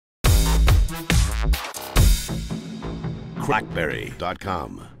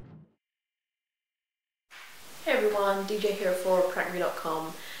CrackBerry.com. Hey everyone, DJ here for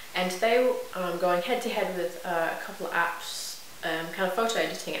CrackBerry.com, and today I'm going head to head with a couple of apps, kind of photo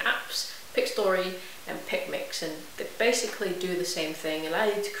editing apps, PicStory and PicMix, and they basically do the same thing, allow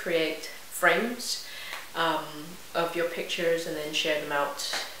you to create frames of your pictures and then share them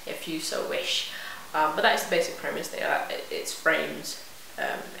out if you so wish. But that is the basic premise there. It's frames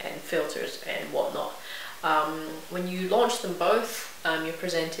and filters and whatnot. When you launch them both, you're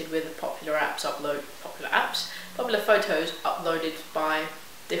presented with popular photos uploaded by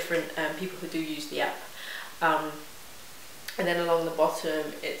different people who do use the app. And then along the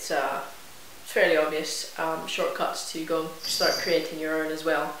bottom, it's fairly obvious shortcuts to go and start creating your own as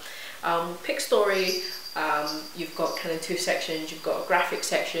well. PicStory, you've got kind of two sections. You've got a graphic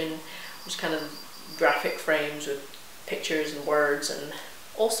section, which is kind of graphic frames with pictures and words and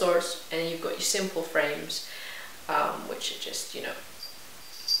all sorts, and you've got your simple frames, which are just, you know,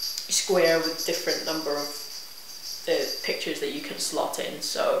 square with different number of pictures that you can slot in.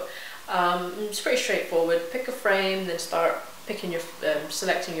 So it's pretty straightforward. Pick a frame, then start picking your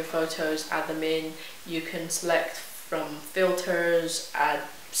selecting your photos, add them in. You can select from filters, add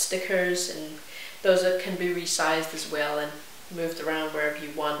stickers, and those can be resized as well and moved around wherever you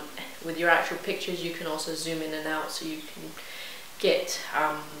want. With your actual pictures, you can also zoom in and out so you can get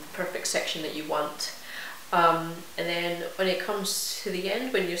the perfect section that you want. And then when it comes to the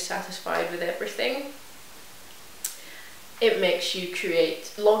end, when you're satisfied with everything, it makes you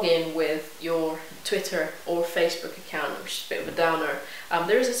log in with your Twitter or Facebook account, which is a bit of a downer.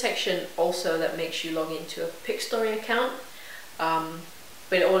 There is a section also that makes you log into a PicStory account,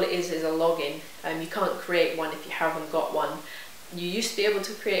 but all it is a login. You can't create one if you haven't got one. You used to be able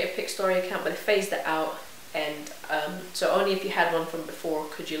to create a PicStory account, but they phased it out, and so only if you had one from before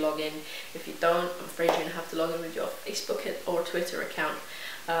could you log in. If you don't, I'm afraid you're going to have to log in with your Facebook or Twitter account.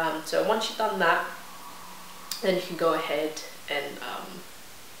 So once you've done that, then you can go ahead and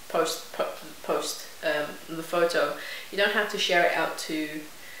post the photo. You don't have to share it out to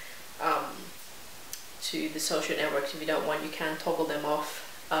the social networks if you don't want. You can toggle them off,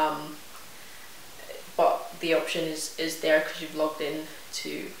 but the option is there because you've logged in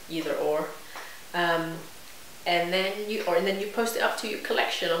to either or. And then you post it up to your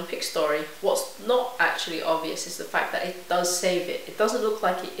collection on PicStory. What's not actually obvious is the fact that it does save it. It doesn't look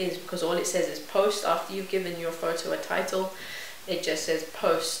like it is because all it says is post after you've given your photo a title. It just says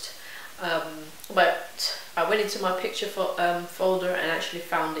post. But I went into my picture folder and actually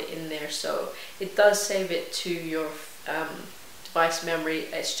found it in there, so it does save it to your device memory.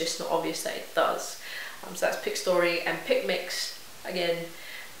 It's just not obvious that it does. So that's PicStory. And PicMix, again,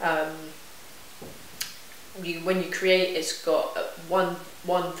 when you create, it's got one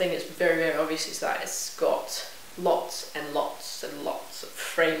thing that's very obvious, is that it's got lots and lots and lots of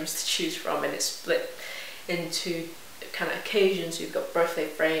frames to choose from, and it's split into kind of occasions. So you've got birthday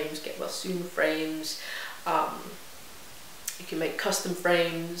frames, get well soon frames, you can make custom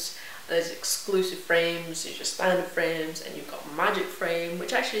frames, there's exclusive frames, there's your standard frames, and you've got magic frame,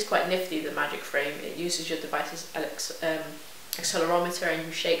 which actually is quite nifty. The magic frame, it uses your device's accelerometer, and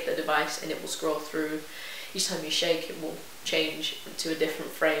you shake the device and it will scroll through. Each time you shake, it will change to a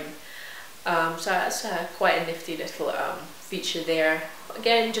different frame. So that's quite a nifty little feature there.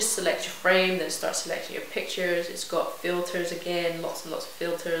 Again, just select your frame, then start selecting your pictures. It's got filters again, lots and lots of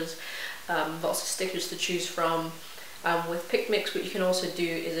filters, lots of stickers to choose from. With PicMix, what you can also do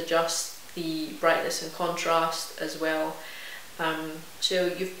is adjust the brightness and contrast as well. So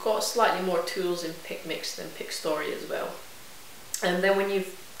you've got slightly more tools in PicMix than PicStory as well. And then when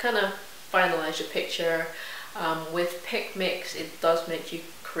you've kind of finalize your picture, with PicMix, it does make you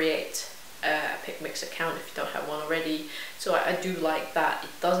create a PicMix account if you don't have one already. So I do like that.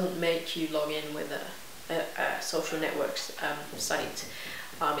 It doesn't make you log in with a social networks site.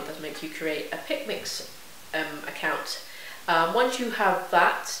 It does make you create a PicMix account. Once you have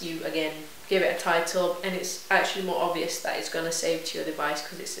that, you again give it a title, and it's actually more obvious that it's going to save to your device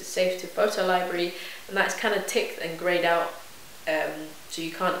because it's a save to photo library, and that's kind of ticked and grayed out. So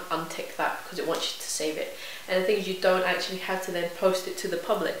you can't untick that because it wants you to save it. And the thing is, you don't actually have to then post it to the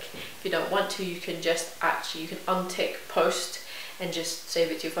public. If you don't want to, you can just you can untick post and just save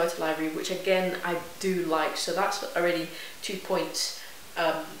it to your photo library, which again I do like. So that's already 2 points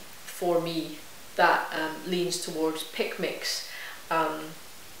for me that leans towards PicMix.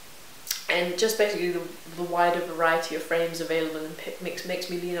 And just basically the wider variety of frames available in PicMix makes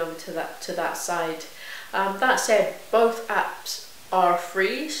me lean over to that side. That said, both apps are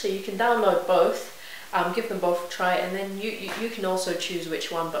free, so you can download both, give them both a try, and then you can also choose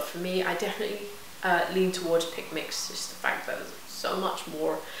which one. But for me, I definitely lean towards PicMix, just the fact that there's so much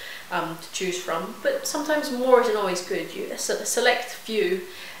more to choose from. But sometimes more isn't always good. A select few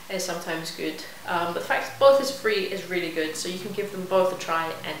is sometimes good. But the fact that both is free is really good, so you can give them both a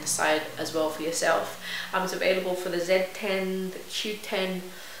try and decide as well for yourself. It's available for the Z10, the Q10,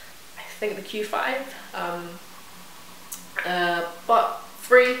 I think the Q5. But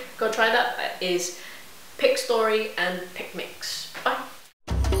free, go try that. That is PicStory and PicMix.